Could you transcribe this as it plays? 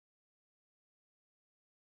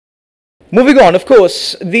Moving on, of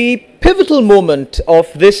course, the pivotal moment of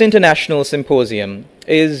this international symposium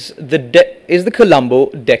is the Colombo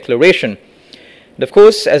Declaration. And of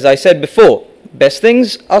course, as I said before, best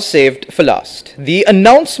things are saved for last. The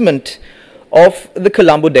announcement of the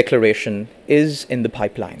Colombo Declaration is in the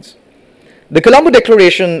pipelines. The Colombo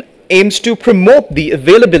Declaration aims to promote the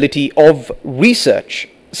availability of research,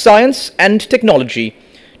 science and technology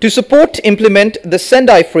to implement the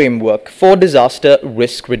Sendai Framework for disaster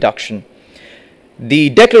risk reduction.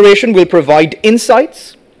 The declaration will provide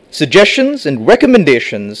insights, suggestions and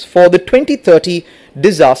recommendations for the 2030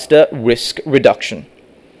 disaster risk reduction.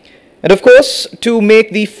 And of course, to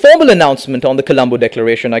make the formal announcement on the Colombo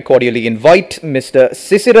Declaration, I cordially invite Mr.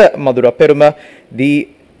 Sisira Maduraperuma,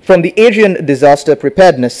 from the Asian Disaster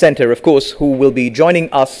Preparedness Center, of course, who will be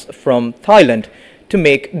joining us from Thailand to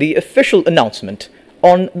make the official announcement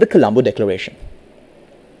on the Colombo Declaration.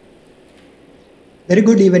 Very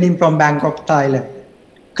good evening from Bangkok, Thailand.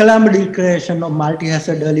 Colombo Declaration of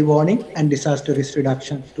Multi-Hazard Early Warning and Disaster Risk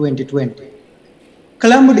Reduction 2020.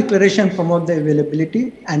 Colombo Declaration promotes the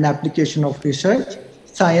availability and application of research,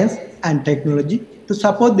 science and technology to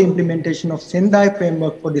support the implementation of Sendai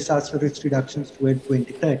Framework for disaster risk reductions towards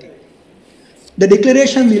 2030. The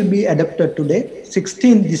declaration will be adopted today,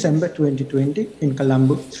 16 December 2020 in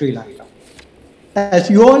Colombo, Sri Lanka. As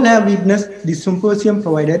you all have witnessed, the symposium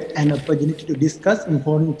provided an opportunity to discuss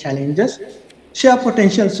important challenges, share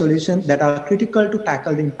potential solutions that are critical to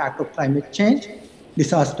tackle the impact of climate change,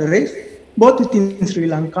 disaster risk, both within Sri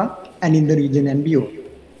Lanka and in the region and beyond.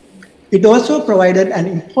 It also provided an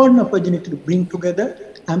important opportunity to bring together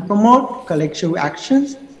and promote collective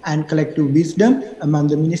actions and collective wisdom among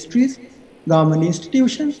the ministries, government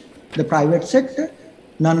institutions, the private sector,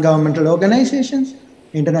 non-governmental organizations,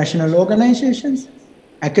 international organizations,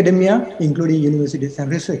 academia, including universities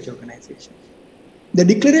and research organizations. The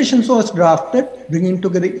declaration was drafted, bringing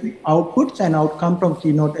together outputs and outcomes from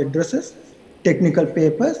keynote addresses, technical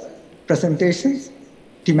papers, presentations,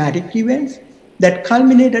 thematic events that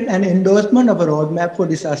culminated an endorsement of a roadmap for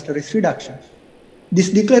disaster risk reduction.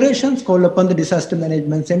 These declarations call upon the Disaster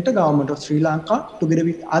Management Center, Government of Sri Lanka, together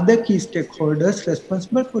with other key stakeholders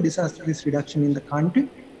responsible for disaster risk reduction in the country,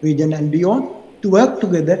 region and beyond, to work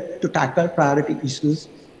together to tackle priority issues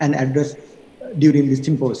and address during this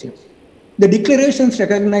symposium. The declarations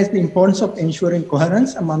recognize the importance of ensuring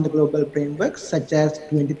coherence among the global frameworks such as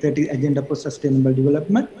 2030 Agenda for Sustainable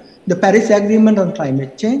Development, the Paris Agreement on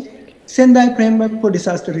Climate Change, Sendai Framework for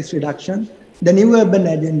Disaster Risk Reduction, the New Urban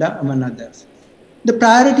Agenda, among others. The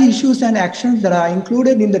priority issues and actions that are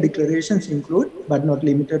included in the declarations include, but not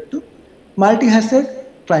limited to, multi-hazard,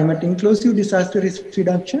 climate-inclusive disaster risk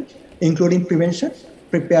reduction, including prevention,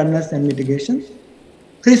 preparedness and mitigation,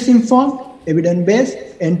 risk-informed, evidence-based,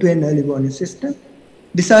 end-to-end early warning system,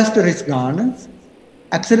 disaster risk governance,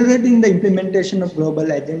 accelerating the implementation of global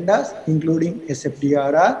agendas, including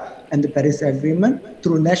DRR and the Paris Agreement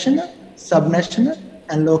through national, subnational,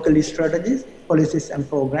 and local strategies, policies, and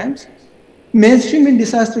programs, mainstreaming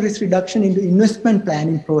disaster risk reduction into investment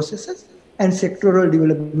planning processes and sectoral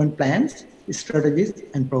development plans, strategies,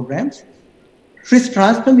 and programs, risk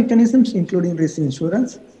transfer mechanisms, including risk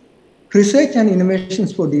insurance, research and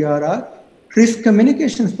innovations for DRR, risk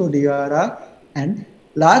communications for DRR, and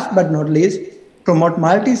last but not least, promote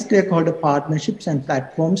multi-stakeholder partnerships and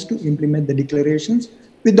platforms to implement the declarations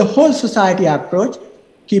with the whole society approach,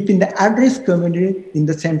 keeping the at-risk community in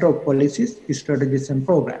the center of policies, strategies, and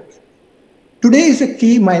programs. Today is a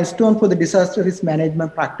key milestone for the disaster risk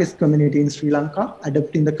management practice community in Sri Lanka,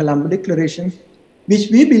 adopting the Colombo Declaration, which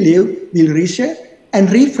we believe will reshape and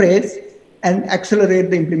rephrase and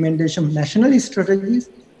accelerate the implementation of national strategies,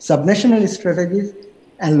 subnational strategies,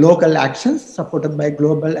 and local actions supported by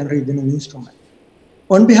global and regional instruments.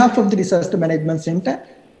 On behalf of the Disaster Management Center,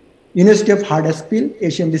 University of Huddersfield,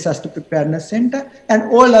 Asian Disaster Preparedness Center, and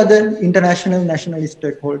all other international and national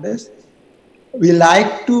stakeholders, we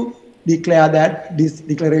like to declare that this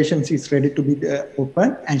declaration is ready to be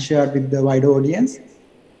open and shared with the wider audience.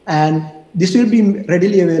 And this will be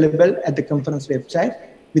readily available at the conference website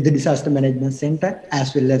with the Disaster Management Center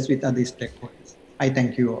as well as with other stakeholders. I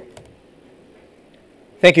thank you all.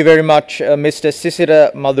 Thank you very much, Mr.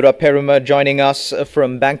 Sisira Maduraperuma, joining us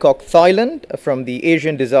from Bangkok, Thailand, from the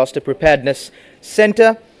Asian Disaster Preparedness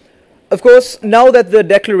Center. Of course, now that the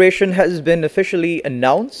declaration has been officially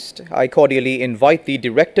announced, I cordially invite the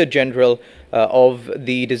Director General of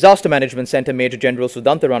the Disaster Management Center, Major General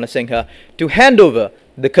Sudhanta Ranasinghe, to hand over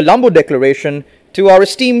the Colombo Declaration to our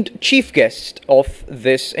esteemed chief guest of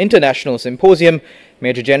this international symposium,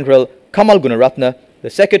 Major General Kamal Gunaratne, the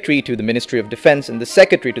Secretary to the Ministry of Defense and the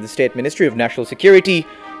Secretary to the State Ministry of National Security,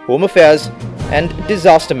 Home Affairs and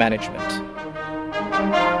Disaster Management.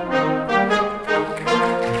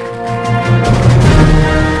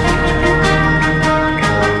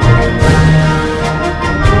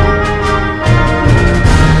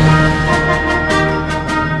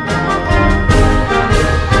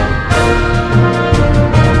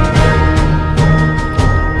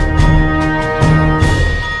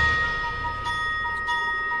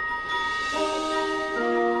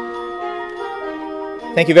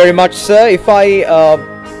 Thank you very much, sir. If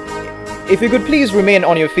you could please remain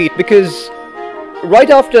on your feet, because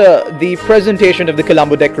right after the presentation of the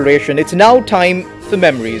Colombo Declaration, it's now time for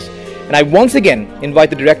memories. And I once again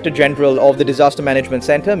invite the Director General of the Disaster Management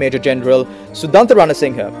Center, Major General Sudhanta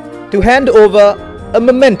Ranasinghe, to hand over a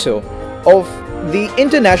memento of the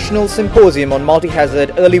International Symposium on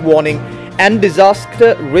Multi-Hazard Early Warning and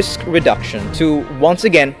Disaster Risk Reduction to, once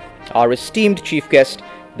again, our esteemed Chief Guest,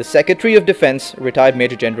 the Secretary of Defense, Retired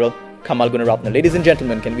Major General Kamal Gunaratne. Ladies and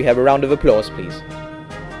gentlemen, can we have a round of applause, please?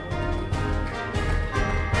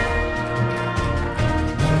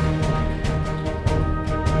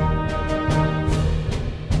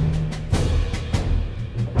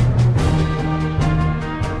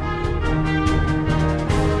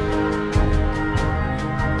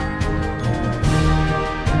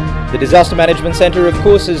 The Disaster Management Center, of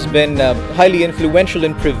course, has been highly influential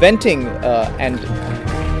in preventing and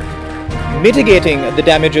mitigating the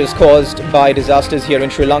damages caused by disasters here in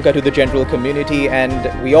Sri Lanka to the general community, and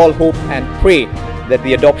we all hope and pray that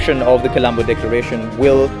the adoption of the Colombo Declaration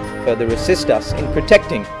will further assist us in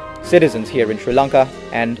protecting citizens here in Sri Lanka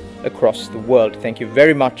and across the world. Thank you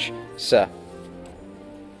very much, sir.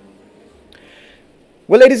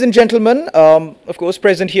 Well, ladies and gentlemen, of course,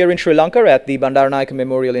 present here in Sri Lanka at the Bandaranaike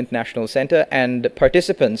Memorial International Center and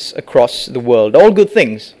participants across the world, all good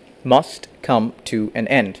things must come to an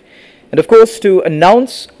end. And of course, to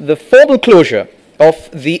announce the formal closure of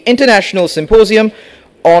the International Symposium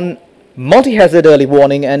on Multi-Hazard Early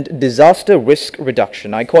Warning and Disaster Risk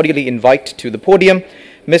Reduction, I cordially invite to the podium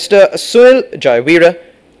Mr. Sunil Jayavira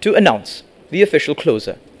to announce the official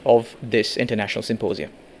closure of this International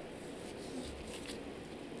Symposium.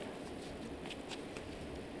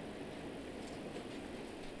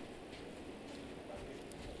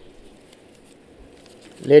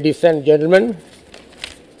 Ladies and gentlemen,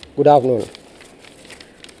 good afternoon.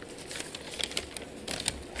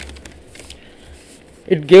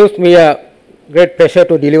 It gives me a great pleasure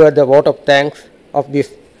to deliver the vote of thanks of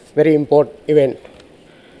this very important event.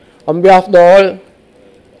 On behalf of all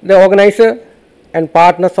the organizers and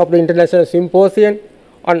partners of the International Symposium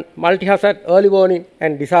on Multi-Hazard Early Warning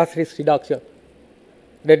and Disaster Risk Reduction,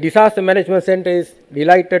 the Disaster Management Center is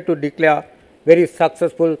delighted to declare very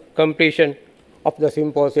successful completion of the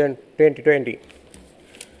Symposium 2020.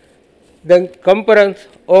 The conference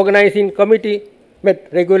organizing committee met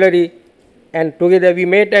regularly, and together we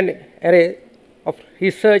made an array of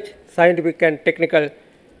research, scientific and technical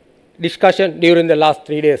discussion during the last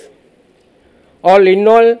 3 days. All in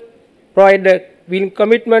all, provided willing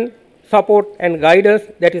commitment, support and guidance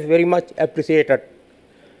that is very much appreciated.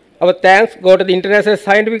 Our thanks go to the International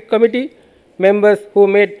Scientific Committee members who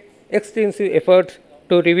made extensive efforts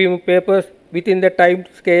to review papers within the time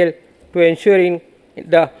scale to ensuring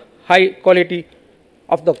the high quality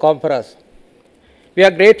of the conference. We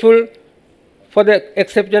are grateful for the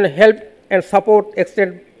exceptional help and support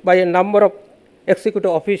extended by a number of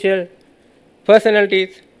executive officials,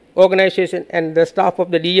 personalities, organizations and the staff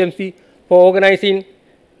of the DMC for organizing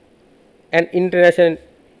an international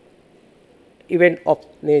event of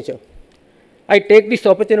nature. I take this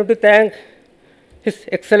opportunity to thank His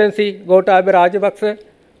Excellency Gotabaya Rajapaksa,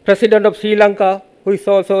 President of Sri Lanka, who is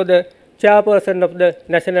also the chairperson of the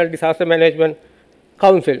National Disaster Management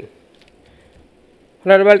Council.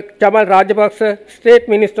 Honorable Kamal Rajapaksa, State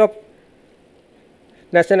Minister of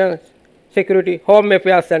National Security, Home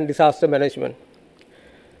Affairs and Disaster Management.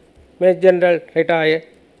 Major General Retired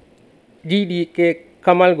G.D.H.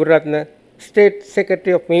 Kamal Gunaratne, State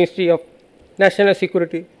Secretary of Ministry of National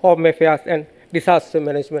Security, Home Affairs and Disaster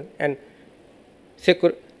Management and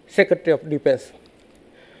Secretary of Defense.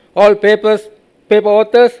 All paper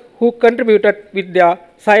authors who contributed with their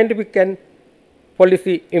scientific and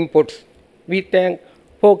policy inputs. We thank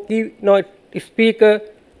for keynote speaker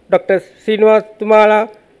Dr. Srinivas Tumala,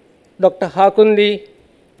 Dr. Hakundi,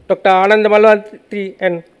 Dr. Anand Malwantri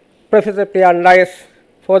and Professor Priyan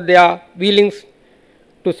for their willingness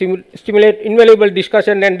to stimulate invaluable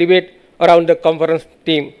discussion and debate around the conference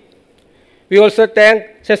theme. We also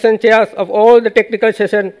thank session chairs of all the technical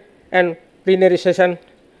session and plenary session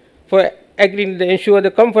for agreeing to ensure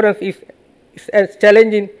the conference is is as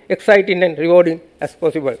challenging, exciting, and rewarding as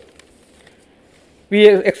possible. We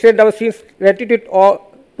extend our sincere gratitude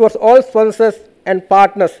towards all sponsors and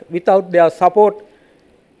partners. Without their support,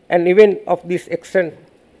 an event of this extent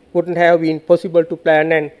wouldn't have been possible to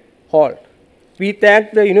plan and hold. We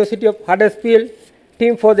thank the University of Huddersfield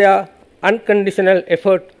team for their unconditional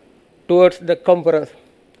effort towards the conference,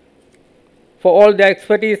 for all their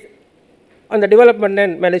expertise on the development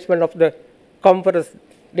and management of the conference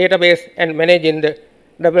database and managing the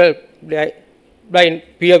double-blind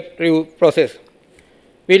peer review process.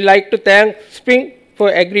 We'd like to thank Spring for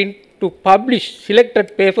agreeing to publish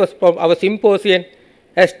selected papers from our symposium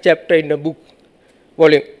as chapter in the book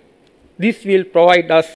volume. This will provide us